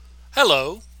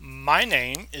Hello, my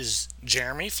name is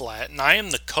Jeremy Flatt, and I am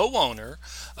the co owner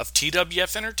of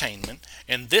TWF Entertainment,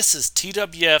 and this is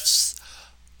TWF's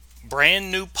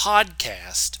brand new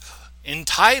podcast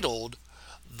entitled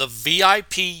The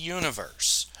VIP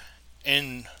Universe.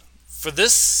 And for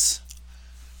this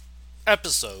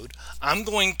episode, I'm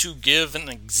going to give an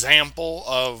example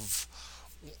of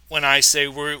when I say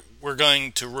we're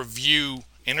going to review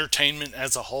entertainment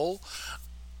as a whole.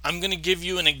 I'm going to give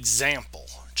you an example,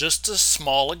 just a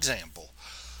small example.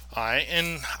 Alright,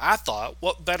 and I thought,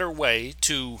 what better way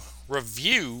to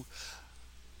review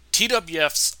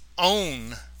TWF's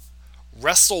own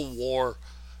Wrestle War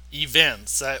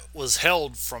events that was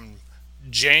held from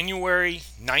January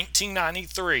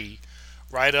 1993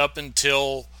 right up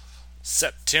until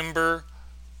September.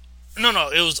 No,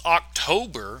 it was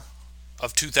October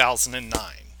of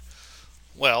 2009.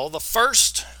 Well, the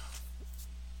first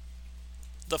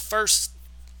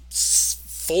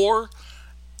four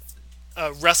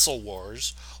Wrestle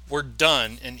Wars were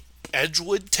done in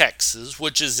Edgewood, Texas,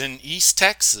 which is in East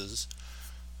Texas,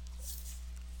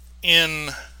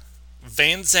 in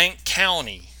Van Zandt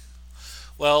County.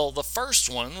 Well, the first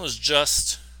one was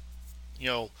just,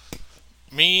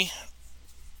 me,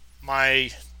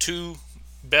 my two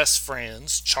best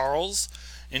friends, Charles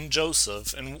and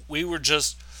Joseph, and we were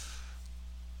just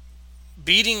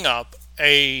beating up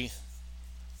a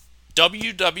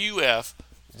WWF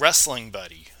wrestling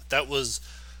buddy that was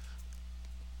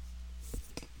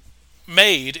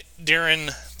made during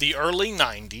the early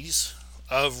 90s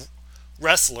of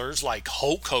wrestlers like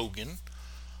Hulk Hogan,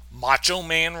 Macho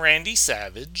Man Randy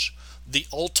Savage, The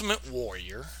Ultimate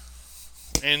Warrior.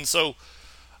 And so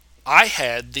I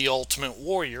had the Ultimate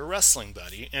Warrior wrestling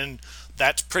buddy, and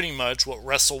that's pretty much what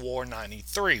Wrestle War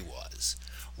 93 was.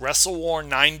 Wrestle War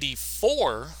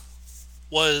 94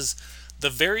 was the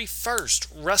very first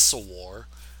Wrestle War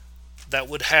that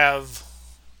would have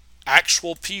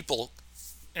actual people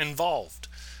involved.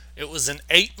 It was an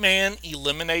 8-man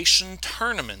elimination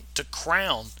tournament to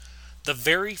crown the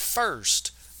very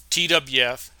first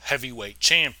TWF heavyweight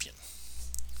champion.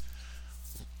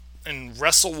 And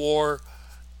Wrestle War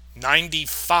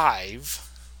 95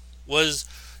 was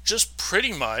just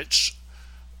pretty much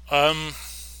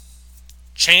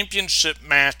championship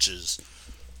matches.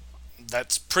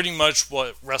 That's pretty much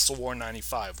what Wrestle War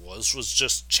 95 was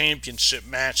just championship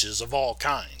matches of all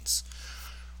kinds.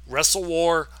 Wrestle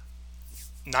War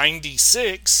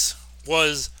 96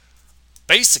 was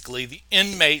basically the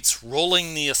inmates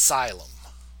ruling the asylum.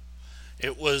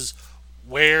 It was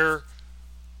where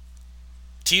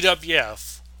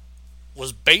TWF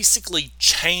was basically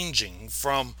changing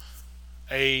from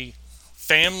a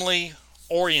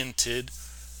family-oriented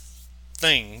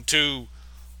thing to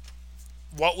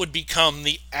what would become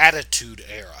the Attitude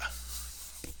Era.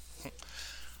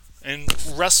 And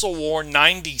Wrestle War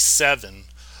 97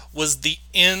 was the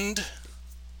end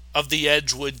of the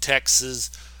Edgewood,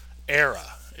 Texas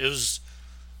era. It was,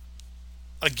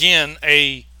 again,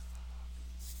 a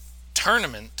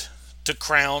tournament to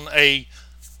crown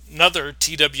another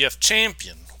TWF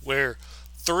champion, where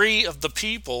 3 of the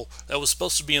people that was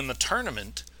supposed to be in the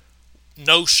tournament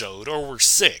no-showed or were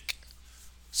sick.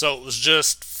 So it was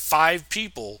just 5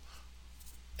 people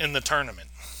in the tournament.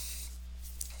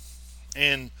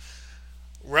 And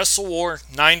Wrestle War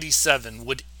 97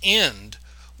 would end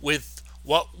with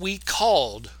what we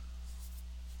called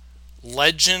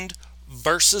Legend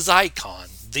versus Icon,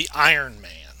 the Iron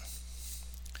Man.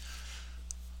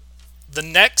 The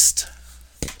next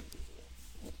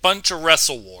bunch of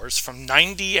Wrestle Wars from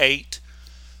 98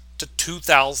 to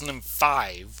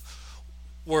 2005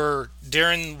 were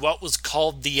during what was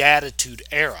called the Attitude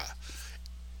Era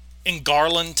in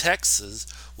Garland, Texas,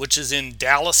 which is in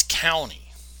Dallas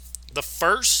County. The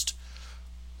first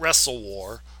Wrestle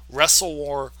War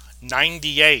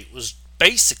 98, was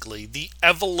basically the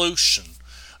evolution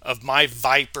of my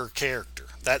Viper character.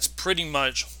 That's pretty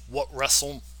much what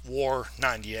Wrestle War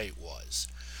 98 was.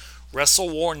 Wrestle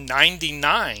War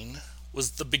 99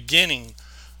 was the beginning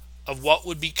of what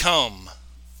would become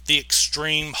the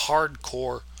extreme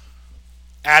hardcore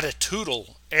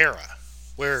attitudinal era,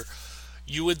 where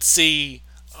you would see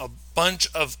a bunch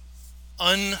of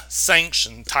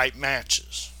unsanctioned type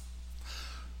matches.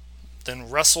 Then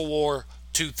Wrestle War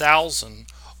 2000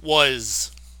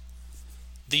 was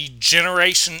the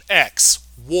Generation X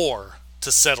war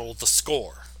to settle the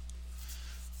score.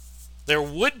 There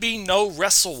would be no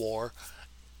Wrestle War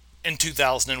in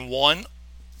 2001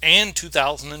 and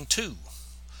 2002.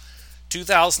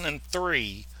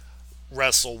 2003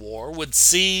 Wrestle War would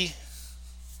see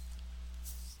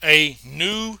a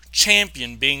new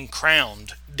champion being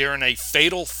crowned during a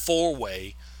fatal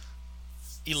 4-way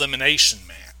elimination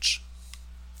match.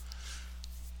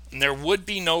 And there would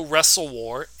be no Wrestle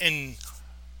War in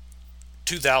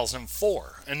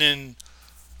 2004. And in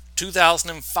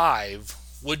 2005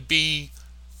 would be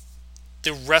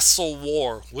the Wrestle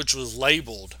War, which was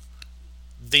labeled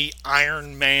the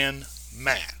Iron Man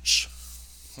match.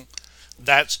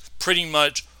 That's pretty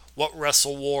much what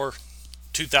Wrestle War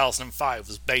 2005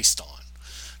 was based on.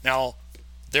 Now,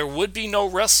 there would be no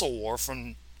Wrestle War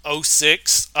from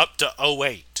 06 up to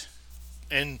 08.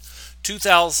 And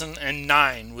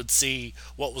 2009 would see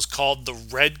what was called the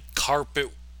Red Carpet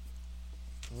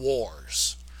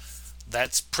Wars.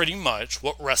 That's pretty much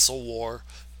what Wrestle War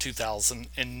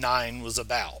 2009 was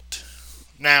about.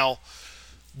 Now,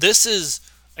 this is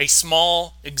a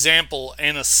small example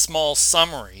and a small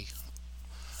summary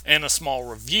and a small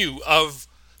review of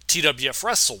TWF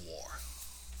Wrestle War.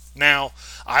 Now,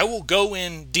 I will go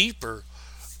in deeper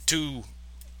to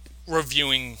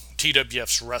reviewing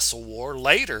TWF's Wrestle War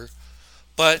later,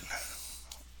 but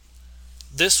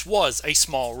this was a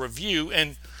small review,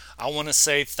 and I want to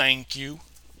say thank you.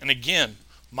 And again,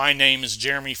 my name is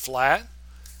Jeremy Flatt,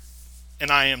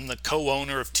 and I am the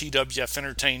co-owner of TWF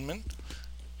Entertainment,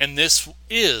 and this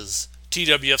is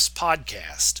TWF's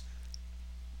podcast,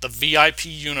 The VIP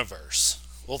Universe.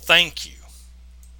 Well, thank you.